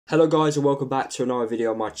Hello guys and welcome back to another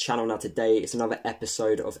video on my channel. Now today it's another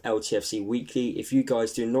episode of LTFC Weekly. If you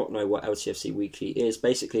guys do not know what LTFC Weekly is,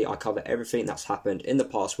 basically I cover everything that's happened in the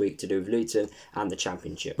past week to do with Luton and the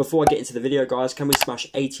Championship. Before I get into the video guys, can we smash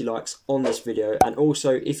 80 likes on this video? And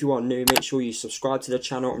also if you are new, make sure you subscribe to the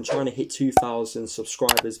channel. I'm trying to hit 2,000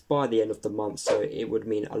 subscribers by the end of the month, so it would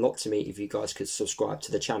mean a lot to me if you guys could subscribe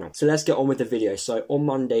to the channel. So let's get on with the video. So on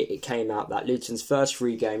Monday it came out that Luton's first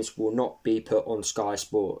 3 games will not be put on Sky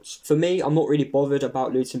Sports. For me, I'm not really bothered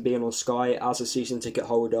about Luton being on Sky. As a season ticket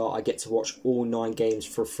holder, I get to watch all 9 games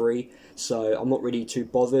for free, so I'm not really too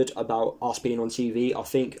bothered about us being on TV. I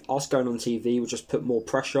think us going on TV will just put more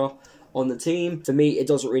pressure on the team. For me, it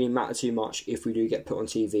doesn't really matter too much if we do get put on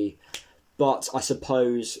TV, but I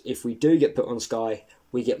suppose if we do get put on Sky,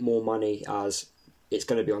 we get more money as it's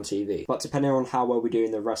going to be on TV. But depending on how well we do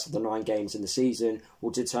in the rest of the 9 games in the season will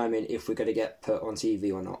determine if we're going to get put on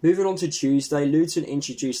TV or not. Moving on to Tuesday, Luton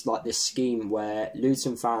introduced like this scheme where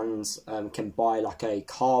Luton fans can buy like a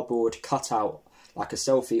cardboard cutout, like a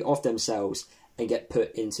selfie of themselves, and get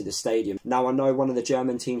put into the stadium. Now I know one of the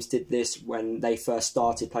German teams did this when they first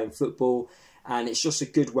started playing football, and it's just a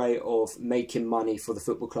good way of making money for the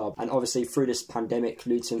football club. And obviously through this pandemic,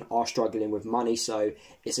 Luton are struggling with money, so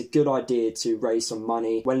it's a good idea to raise some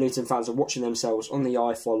money. When Luton fans are watching themselves on the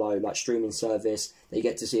iFollow like streaming service, they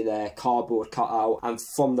get to see their cardboard cutout, and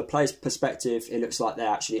from the players' perspective, it looks like they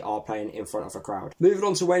actually are playing in front of a crowd. Moving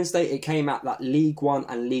on to Wednesday, it came out that League 1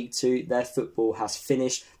 and League 2, their football has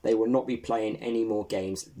finished. They will not be playing any more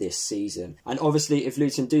games this season. And obviously, if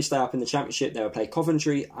Luton do stay up in the Championship, they will play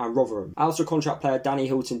Coventry and Rotherham. Out of contract player Danny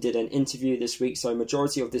Hylton did an interview this week, so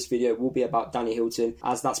majority of this video will be about Danny Hylton,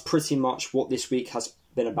 as that's pretty much what this week has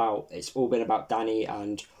been about. It's all been about Danny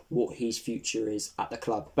and what his future is at the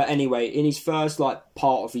club. But anyway, in his first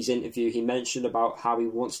part of his interview, he mentioned about how he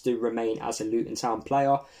wants to remain as a Luton Town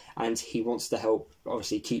player, and he wants to help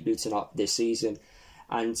obviously keep Luton up this season.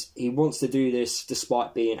 And he wants to do this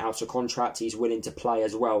despite being out of contract. He's willing to play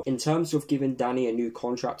as well. In terms of giving Danny a new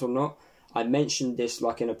contract or not, I mentioned this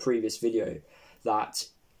in a previous video, that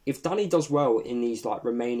if Danny does well in these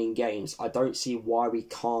remaining games, I don't see why we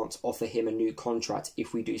can't offer him a new contract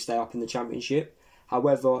if we do stay up in the Championship.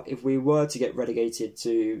 However, if we were to get relegated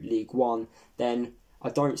to League 1, then I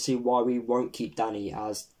don't see why we won't keep Danny,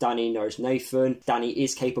 as Danny knows Nathan. Danny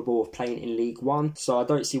is capable of playing in League 1, so I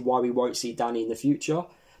don't see why we won't see Danny in the future.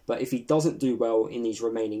 But if he doesn't do well in these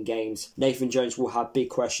remaining games, Nathan Jones will have big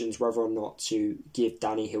questions whether or not to give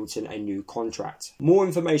Danny Hylton a new contract. More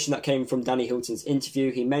information that came from Danny Hylton's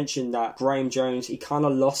interview, he mentioned that Graham Jones, he kind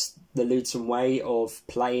of lost the Luton way of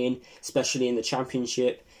playing, especially in the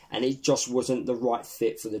Championship, and it just wasn't the right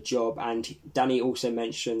fit for the job. And Danny also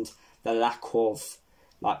mentioned the lack of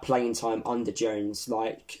playing time under Jones.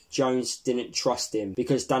 Jones didn't trust him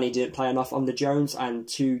because Danny didn't play enough under Jones, and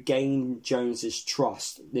to gain Jones's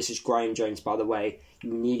trust, this is Graham Jones by the way,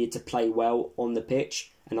 you needed to play well on the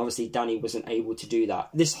pitch, and obviously Danny wasn't able to do that.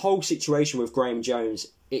 This whole situation with Graham Jones,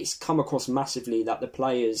 it's come across massively that the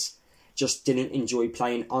players just didn't enjoy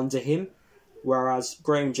playing under him, whereas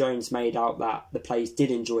Graham Jones made out that the players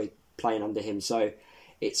did enjoy playing under him. So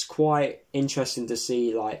it's quite interesting to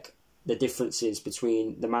see the differences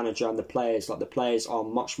between the manager and the players. The players are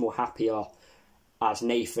much more happier as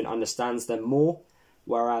Nathan understands them more,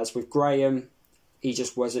 whereas with Graham, he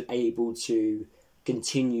just wasn't able to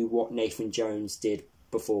continue what Nathan Jones did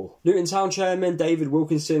before. Luton Town chairman David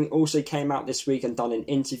Wilkinson also came out this week and done an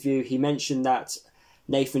interview. He mentioned that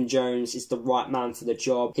Nathan Jones is the right man for the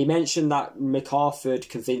job. He mentioned that MacArthur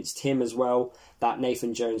convinced him as well that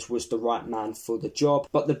Nathan Jones was the right man for the job.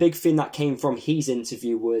 But the big thing that came from his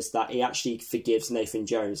interview was that he actually forgives Nathan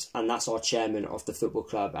Jones, and that's our chairman of the football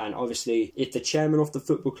club. And obviously, if the chairman of the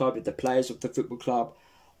football club, if the players of the football club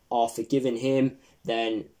are forgiving him,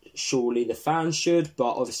 then surely the fans should,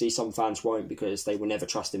 but obviously some fans won't because they will never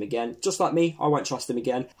trust him again. Just like me, I won't trust him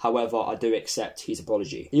again. However, I do accept his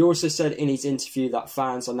apology. He also said in his interview that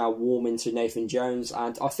fans are now warming to Nathan Jones,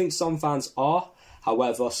 and I think some fans are.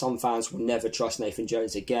 However, some fans will never trust Nathan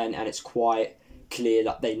Jones again, and it's quite clear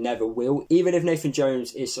that they never will. Even if Nathan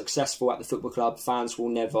Jones is successful at the football club, fans will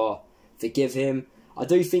never forgive him. I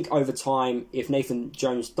do think over time, if Nathan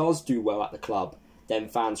Jones does do well at the club, then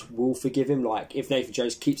fans will forgive him. If Nathan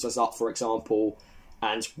Jones keeps us up, for example,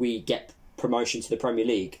 and we get promotion to the Premier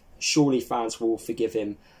League, surely fans will forgive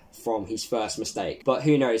him from his first mistake. But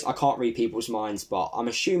who knows, I can't read people's minds, but I'm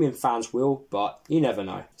assuming fans will, but you never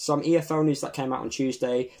know. Some EFL news that came out on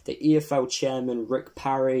Tuesday, the EFL chairman Rick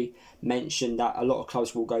Parry mentioned that a lot of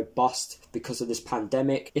clubs will go bust because of this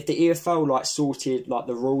pandemic. If the EFL sorted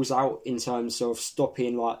the rules out in terms of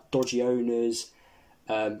stopping dodgy owners,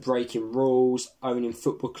 breaking rules, owning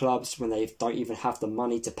football clubs when they don't even have the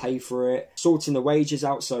money to pay for it, sorting the wages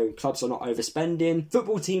out so clubs are not overspending.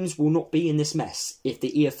 Football teams will not be in this mess if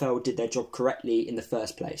the EFL did their job correctly in the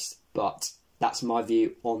first place. But that's my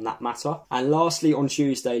view on that matter. And lastly, on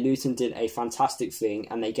Tuesday, Luton did a fantastic thing,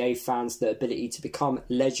 and they gave fans the ability to become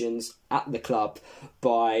legends at the club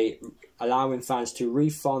by allowing fans to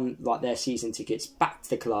refund like their season tickets back to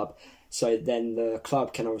the club. So then the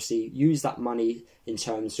club can obviously use that money in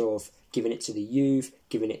terms of giving it to the youth,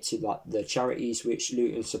 giving it to like the charities which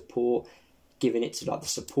Luton support, giving it to like the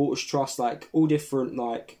supporters trust, like all different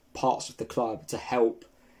like parts of the club to help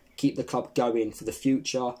keep the club going for the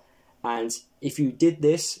future. And if you did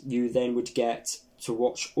this, you then would get to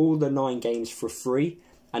watch all the 9 games for free.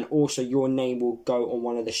 And also your name will go on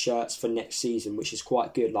one of the shirts for next season, which is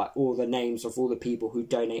quite good. Like all the names of all the people who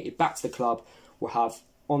donated back to the club will have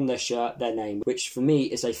on their shirt their name, which for me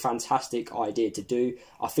is a fantastic idea to do.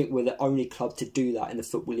 I think we're the only club to do that in the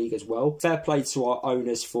Football League as well. Fair play to our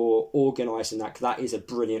owners for organising that, because that is a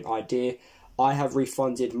brilliant idea. I have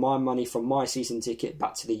refunded my money from my season ticket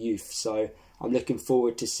back to the youth, so I'm looking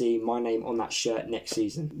forward to seeing my name on that shirt next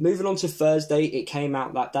season. Moving on to Thursday, it came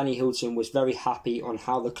out that Danny Hylton was very happy on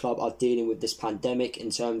how the club are dealing with this pandemic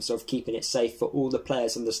in terms of keeping it safe for all the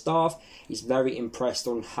players and the staff. He's very impressed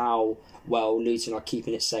on how well Luton are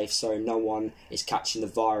keeping it safe so no one is catching the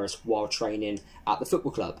virus while training at the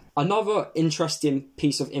football club. Another interesting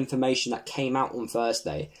piece of information that came out on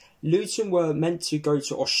Thursday: Luton were meant to go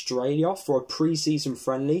to Australia for a pre-season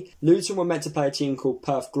friendly. Luton were meant to play a team called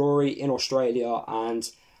Perth Glory in Australia, and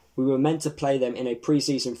we were meant to play them in a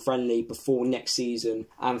pre-season friendly before next season.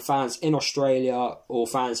 And fans in Australia or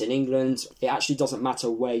fans in England, it actually doesn't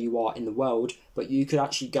matter where you are in the world, but you could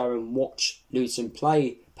actually go and watch Luton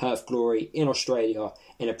play Perth Glory in Australia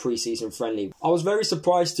in a pre-season friendly. I was very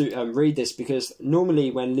surprised to read this, because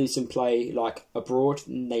normally when Luton play like abroad,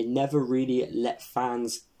 they never really let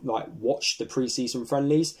fans like watch the pre-season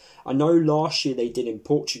friendlies. I know last year they did in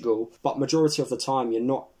Portugal, but majority of the time you're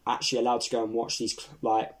not actually allowed to go and watch these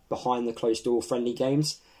like behind the closed door friendly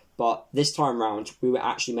games. But this time round we were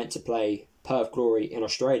actually meant to play Perth Glory in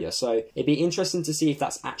Australia, so it'd be interesting to see if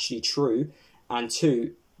that's actually true, and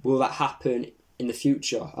 2, will that happen in the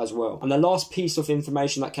future as well. And the last piece of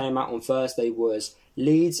information that came out on Thursday was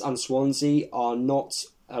Leeds and Swansea are not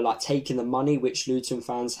like taking the money which Luton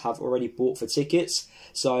fans have already bought for tickets.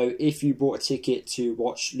 So if you bought a ticket to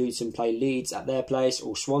watch Luton play Leeds at their place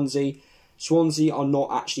or Swansea are not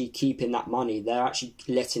actually keeping that money. They're actually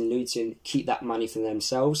letting Luton keep that money for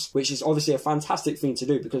themselves, which is obviously a fantastic thing to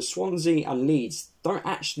do, because Swansea and Leeds don't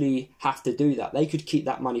actually have to do that. They could keep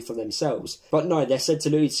that money for themselves. But no, they said to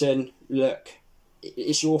Luton, look,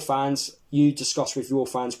 it's your fans, you discuss with your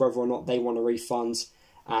fans whether or not they want a refund,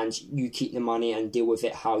 and you keep the money and deal with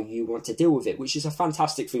it how you want to deal with it, which is a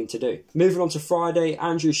fantastic thing to do. Moving on to Friday,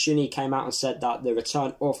 Andrew Shinnie came out and said that the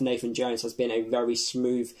return of Nathan Jones has been a very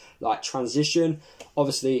smooth transition.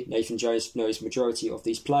 Obviously, Nathan Jones knows majority of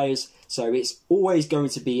these players, so it's always going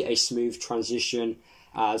to be a smooth transition,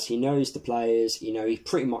 as he knows the players, he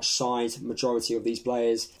pretty much signed majority of these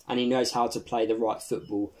players, and he knows how to play the right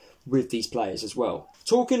football with these players as well.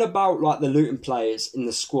 Talking about the Luton players in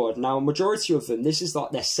the squad, now majority of them, this is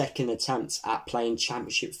their second attempt at playing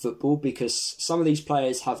championship football, because some of these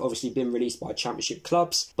players have obviously been released by championship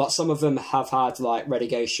clubs, but some of them have had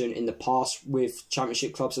relegation in the past with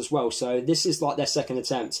championship clubs as well. So this is their second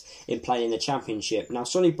attempt in playing the championship. Now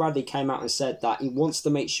Sonny Bradley came out and said that he wants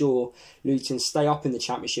to make sure Luton stay up in the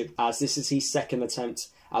championship, as this is his second attempt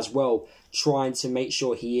as well, trying to make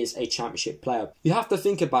sure he is a championship player. You have to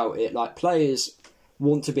think about it, players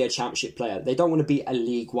want to be a championship player. They don't want to be a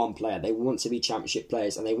League One player. They want to be championship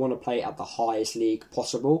players, and they want to play at the highest league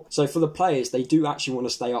possible. So for the players, they do actually want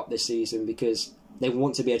to stay up this season because they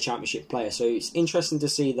want to be a championship player. So it's interesting to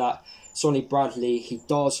see that Sonny Bradley, he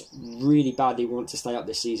does really badly want to stay up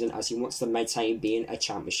this season, as he wants to maintain being a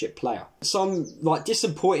championship player. Some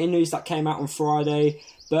disappointing news that came out on Friday: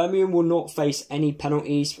 Birmingham will not face any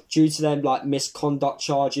penalties due to them misconduct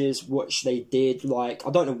charges, which they did. I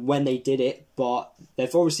don't know when they did it, but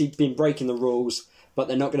they've obviously been breaking the rules, but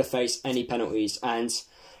they're not going to face any penalties. And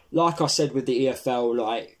like I said with the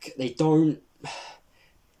EFL,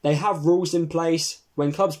 they have rules in place.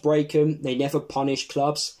 When clubs break them, they never punish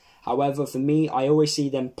clubs. However, for me, I always see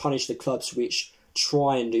them punish the clubs which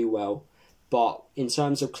try and do well. But in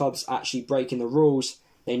terms of clubs actually breaking the rules,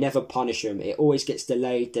 they never punish them. It always gets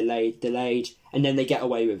delayed, and then they get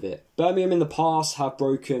away with it. Birmingham in the past have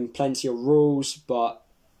broken plenty of rules, but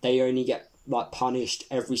they only get punished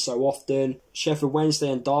every so often. Sheffield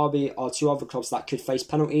Wednesday and Derby are 2 other clubs that could face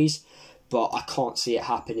penalties. but I can't see it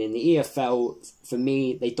happening. The EFL, for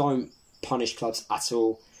me, they don't punish clubs at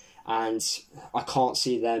all, and I can't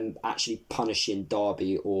see them actually punishing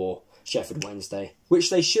Derby or Sheffield Wednesday, which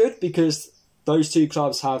they should, because those two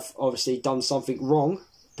clubs have obviously done something wrong,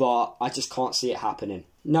 but I just can't see it happening.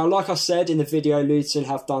 Now, like I said in the video, Luton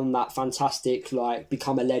have done that fantastic, like,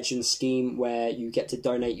 Become a Legend scheme where you get to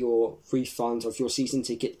donate your refund of your season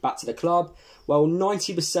ticket back to the club. Well,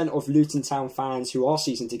 90% of Luton Town fans who are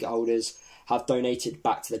season ticket holders have donated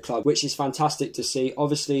back to the club, which is fantastic to see.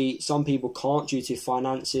 Obviously, some people can't due to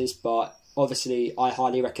finances, but obviously, I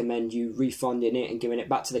highly recommend you refunding it and giving it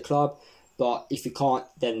back to the club. But if you can't,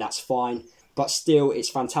 then that's fine. But still, it's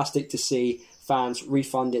fantastic to see fans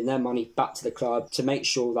refunding their money back to the club to make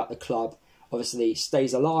sure that the club obviously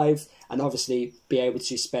stays alive and obviously be able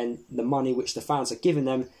to spend the money which the fans are giving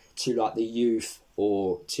them to, like, the youth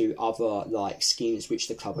or to other, like, schemes which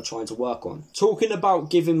the club are trying to work on. Talking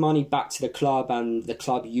about giving money back to the club and the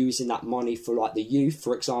club using that money for, like, the youth,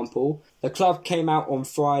 for example, the club came out on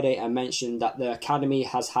Friday and mentioned that the academy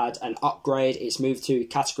has had an upgrade. It's moved to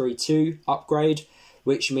Category 2 upgrade,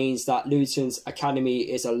 which means that Luton's academy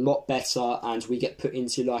is a lot better and we get put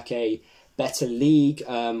into, like, a better league.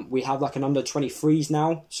 We have, like, an under-23s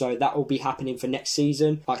now, so that will be happening for next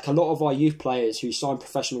season. Like, a lot of our youth players who sign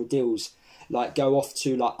professional deals, like, go off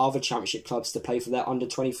to, like, other championship clubs to play for their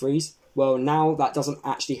under-23s. Well, now that doesn't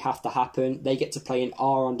actually have to happen. They get to play in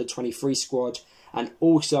our under-23 squad, and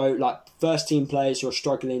also, like, first team players who are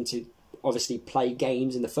struggling to obviously play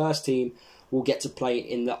games in the first team will get to play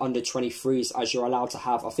in the under-23s, as you're allowed to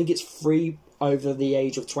have, I think it's 3 over the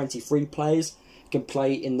age of 23 players can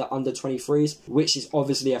play in the under-23s, which is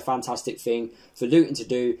obviously a fantastic thing for Luton to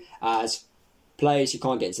do, as players who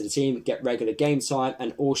can't get into the team get regular game time,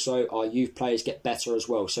 and also our youth players get better as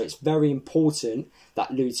well. So it's very important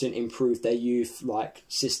that Luton improve their youth, like,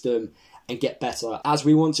 system and get better, as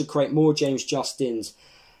we want to create more James Justins,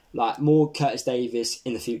 like, more Curtis Davis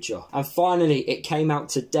in the future. And finally, it came out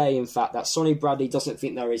today, in fact, that Sonny Bradley doesn't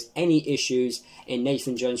think there is any issues in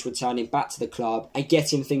Nathan Jones returning back to the club and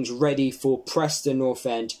getting things ready for Preston North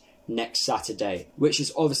End next Saturday, which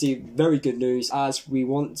is obviously very good news, as we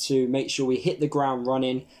want to make sure we hit the ground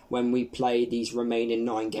running when we play these remaining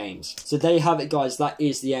 9 games. So there you have it, guys. That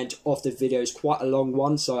is the end of the video. It's quite a long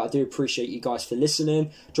one, so I do appreciate you guys for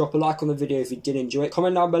listening. Drop a like on the video if you did enjoy it.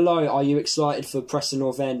 Comment down below, are you excited for Preston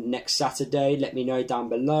North End next Saturday? Let me know down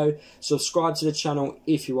below. Subscribe to the channel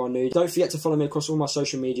if you are new. Don't forget to follow me across all my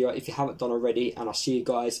social media if you haven't done already, and I'll see you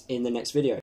guys in the next video.